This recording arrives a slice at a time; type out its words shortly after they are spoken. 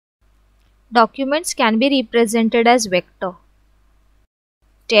documents can be represented as vector.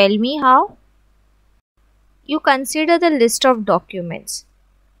 Tell me how? You consider the list of documents.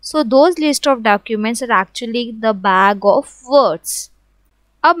 So those list of documents are actually the bag of words.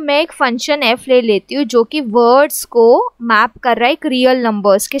 अब मैं एक function f ले लेती हूँ जो कि words को map कर रहा है एक रियल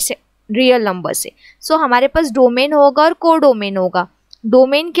नंबर से. सो हमारे पास डोमेन होगा और को डोमेन होगा.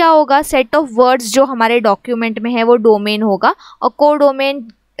 डोमेन क्या होगा? सेट ऑफ वर्ड्स जो हमारे डॉक्यूमेंट में है वो डोमेन होगा और को डोमेन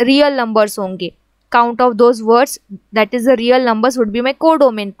रियल नंबर्स होंगे. Count of those words, that is the real numbers, would be my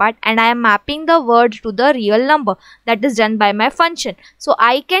codomain part, and I am mapping the word to the real number. That is done by my function. So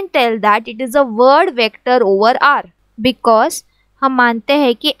I can tell that it is a word vector over R, because हम मानते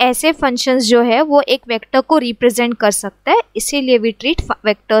हैं कि ऐसे functions जो है वो एक vector को represent कर सकता है, इसीलिए we treat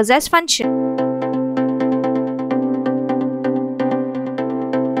vectors as function.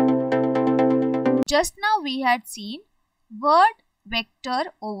 Just now we had seen word vector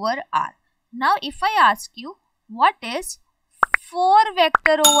over R. Now if I ask you what is 4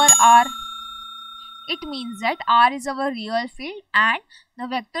 vector over R, it means that R is our real field and the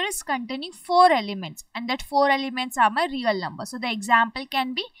vector is containing 4 elements, and that 4 elements are my real number. So the example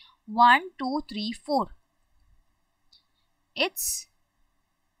can be 1, 2, 3, 4. It's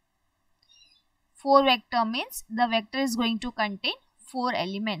 4 vector means the vector is going to contain 4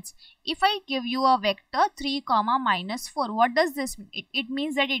 elements. If I give you a vector 3, -4, what does this mean? It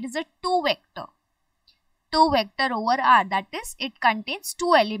means that it is a 2 vector. 2 vector over R, that is it contains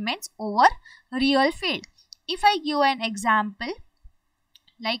 2 elements over real field. If I give an example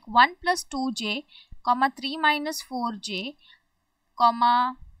like 1 plus 2j, 3 minus 4j,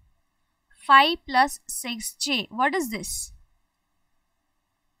 5 plus 6j, what is this?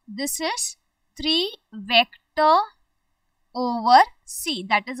 This is 3 vector over C,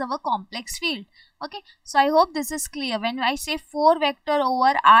 that is our complex field. Okay, so I hope this is clear. When I say 4 vector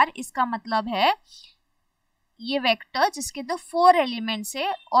over R, इसका मतलब है ये vector जिसके तो 4 elements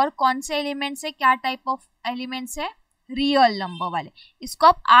है, और कौन से एलिमेंट्स है, क्या टाइप ऑफ एलिमेंट्स है, रियल नंबर वाले. इसको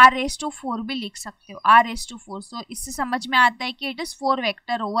आप r⁴ भी लिख सकते हो, r⁴. सो इससे समझ में आता है कि it is 4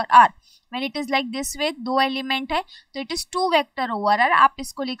 vector over r. When it is like this way, 2 element है तो it is 2 vector over r. आप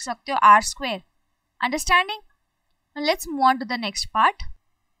इसको लिख सकते हो r². Understanding? Now let's move on to the next part.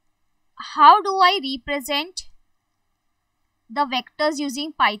 How do I represent the vectors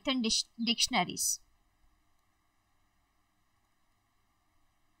using Python dictionaries?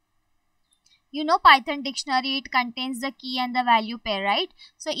 You know Python dictionary, it contains the key and the value pair, right?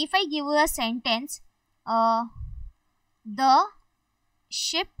 So if I give you a sentence, the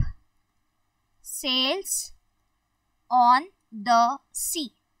ship sails on the sea.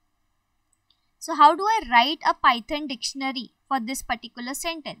 So how do I write a Python dictionary for this particular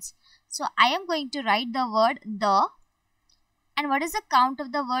sentence? So I am going to write the word the, and what is the count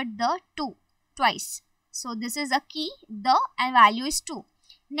of the word the? 2, twice. So this is a key, the, and value is 2.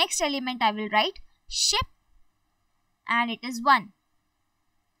 Next element I will write ship, and it is 1.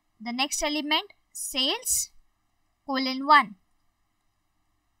 The next element sails, (1),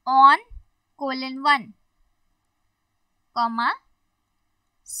 on, (1), comma,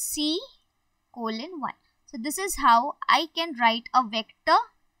 sea, (1). So this is how I can write a vector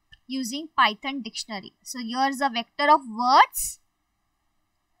using Python dictionary. So here is a vector of words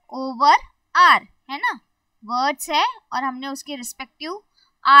over R, है ना? Words है और हमने उसके respective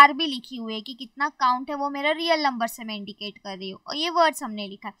R भी लिखी हुई है कि कितना काउंट है वो मेरा रियल नंबर से मैं इंडिकेट कर रही हूँ, और ये वर्ड्स हमने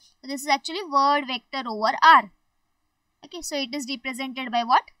लिखा है. So this is actually word vector over R. Okay, so it is represented by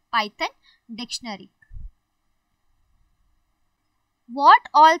what? Python dictionary. What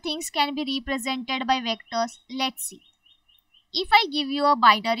all things can be represented by vectors? Let's see. If I give you a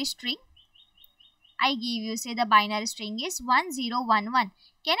binary string, I give you, say the binary string is 1011.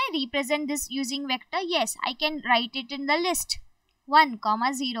 Can I represent this using vector? Yes, I can write it in the list. 1,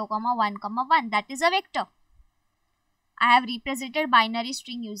 0, 1, 1. That is a vector. I have represented binary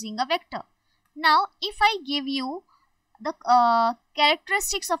string using a vector. Now, if I give you the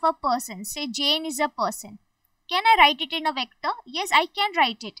characteristics of a person, say Jane is a person, can I write it in a vector? Yes, I can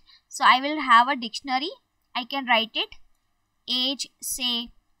write it. So I will have a dictionary. I can write it. Age,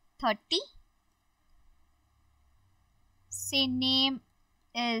 say 30. Say name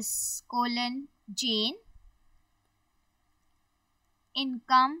is Jane.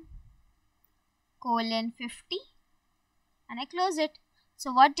 Income 50, and I close it.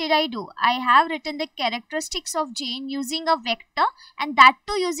 So what did I do? I have written the characteristics of Jane using a vector, and that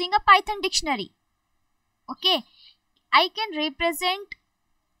too using a Python dictionary. Okay, I can represent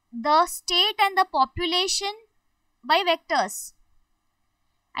the state and the population by vectors.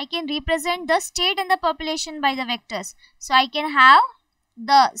 I can represent the state and the population by the vectors. So I can have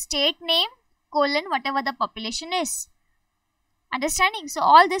the state name colon whatever the population is. Understanding? So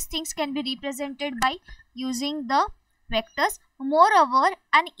all these things can be represented by using the vectors. Moreover,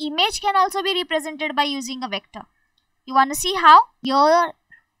 an image can also be represented by using a vector. You want to see how? Here,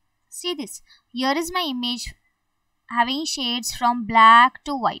 see this. Here is my image having shades from black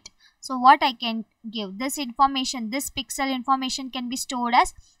to white. So what I can give, this information, this pixel information can be stored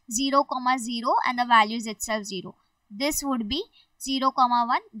as 0, 0 and the value is itself 0. This would be 0,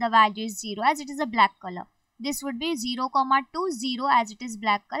 1, the value is 0 as it is a black color. This would be 0, 2, 0 as it is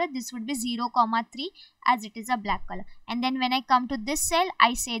black color. This would be 0, 3 as it is a black color. And then when I come to this cell,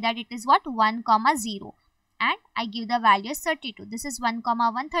 I say that it is what? 1, 0. And I give the value as 32. This is 1,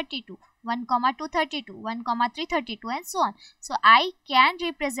 1, 32, 1, 2, 32, 1, 3, 32 and so on. So I can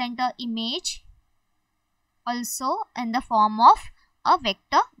represent an image also in the form of a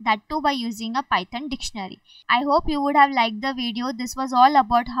vector, that too by using a Python dictionary. I hope you would have liked the video. This was all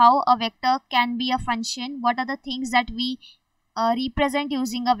about how a vector can be a function, what are the things that we represent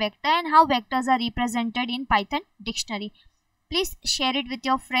using a vector, and how vectors are represented in Python dictionary. Please share it with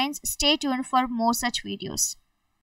your friends. Stay tuned for more such videos.